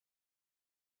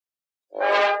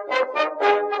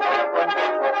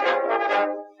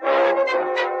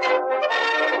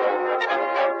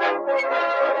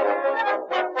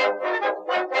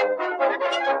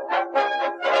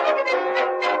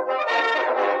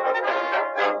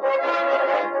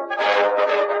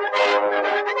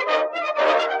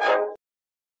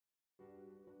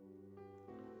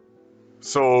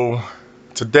So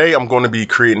today I'm going to be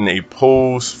creating a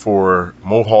pose for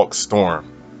Mohawk Storm.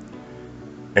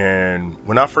 And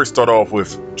when I first start off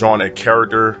with drawing a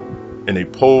character in a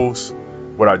pose,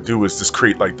 what I do is just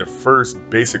create like the first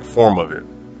basic form of it.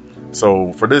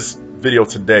 So for this video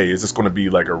today, it's just going to be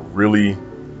like a really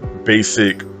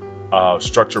basic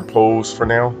structure pose for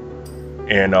now.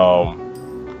 And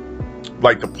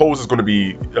like the pose is going to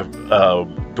be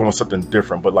doing something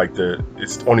different, but like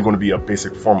it's only going to be a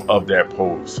basic form of that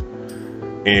pose.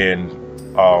 And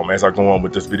as I go on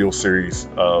with this video series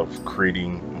of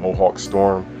creating Mohawk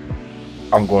Storm,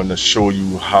 I'm going to show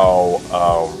you how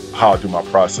I do my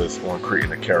process on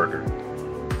creating a character,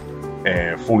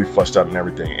 and fully fleshed out and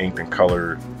everything, inked and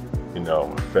colored, you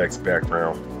know, effects,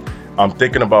 background. I'm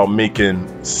thinking about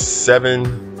making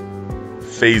 7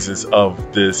 phases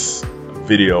of this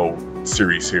video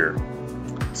series here.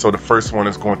 So the first one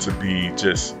is going to be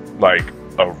just like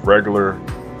a regular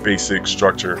basic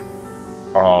structure,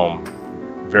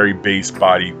 very base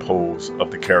body pose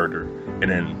of the character, and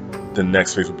then the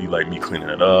next phase will be like me cleaning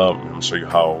it up, and I'll show you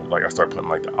how like I start putting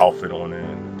like the outfit on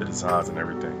it, the designs and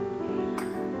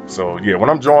everything. So yeah, when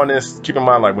I'm drawing this, keep in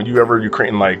mind, like when you're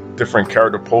creating like different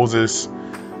character poses,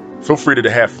 feel free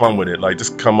to have fun with it. Like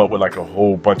just come up with like a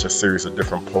whole bunch of series of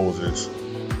different poses,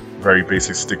 very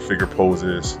basic stick figure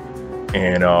poses,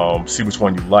 and see which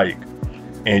one you like.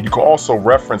 And you can also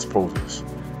reference poses.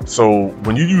 So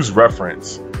when you use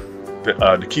reference,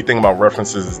 the key thing about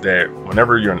references is that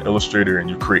whenever you're an illustrator and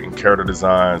you're creating character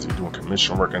designs, you're doing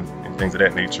commission work and things of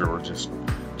that nature, or just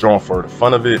drawing for the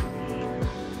fun of it,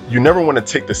 you never want to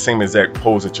take the same exact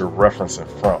pose that you're referencing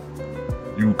from.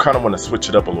 You kind of want to switch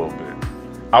it up a little bit.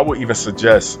 I would even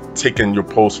suggest taking your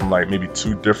pose from like maybe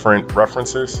 2 different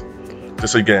references,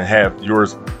 just so you can have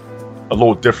yours a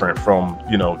little different from,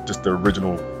 you know, just the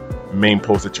original main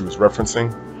pose that you was referencing.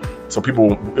 So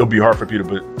it'll be hard for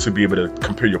people to be able to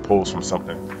compare your pose from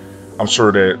something. I'm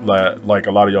sure that like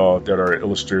a lot of y'all that are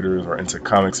illustrators or into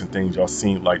comics and things, y'all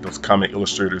seen like those comic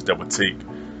illustrators that would take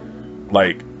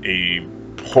like a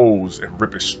pose and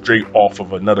rip it straight off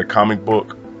of another comic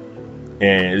book,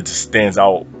 and it just stands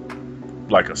out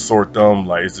like a sore thumb.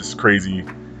 Like it's just crazy,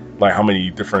 like how many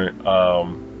different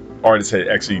artists had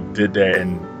actually did that.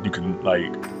 And you can,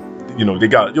 like, you know,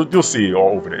 you'll see it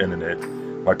all over the internet.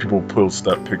 Like people post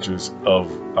up pictures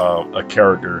of a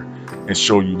character and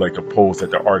show you like the pose that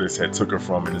the artist had took her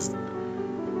from, and it's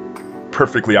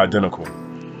perfectly identical.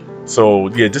 So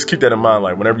yeah, just keep that in mind.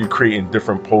 Like whenever you're creating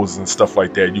different poses and stuff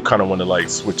like that, you kind of want to like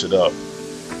switch it up.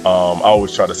 I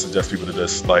always try to suggest people to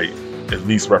just like at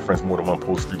least reference more than one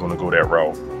pose if you're going to go that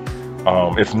route.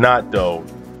 If not though,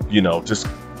 you know, just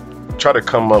try to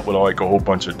come up with like a whole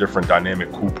bunch of different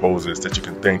dynamic cool poses that you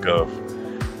can think of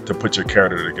to put your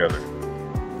character together.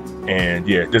 And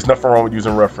yeah, there's nothing wrong with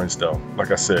using reference though. Like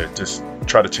I said, just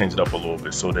try to change it up a little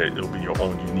bit so that it'll be your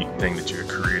own unique thing that you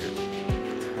created.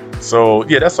 So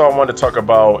yeah, that's all I wanted to talk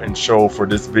about and show for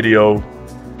this video.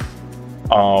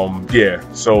 Yeah,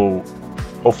 so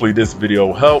hopefully this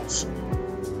video helps,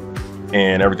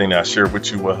 and everything that I shared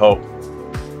with you will help.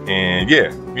 And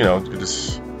yeah, you know, you can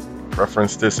just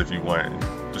reference this if you want,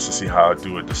 just to see how I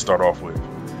do it to start off with.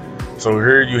 So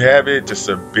here you have it, just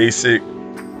a basic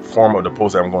form of the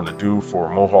pose that I'm going to do for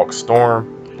Mohawk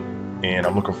Storm, and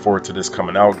I'm looking forward to this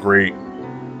coming out great.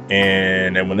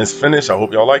 And when it's finished, I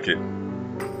hope y'all like it.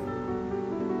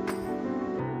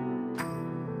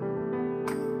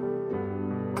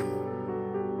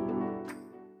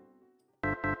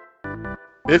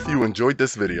 If you enjoyed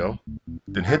this video,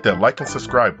 then hit that like and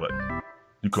subscribe button.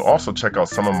 You can also check out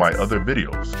some of my other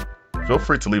videos. Feel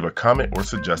free to leave a comment or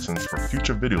suggestions for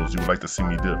future videos you would like to see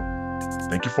me do.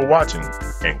 Thank you for watching,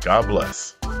 and God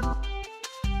bless.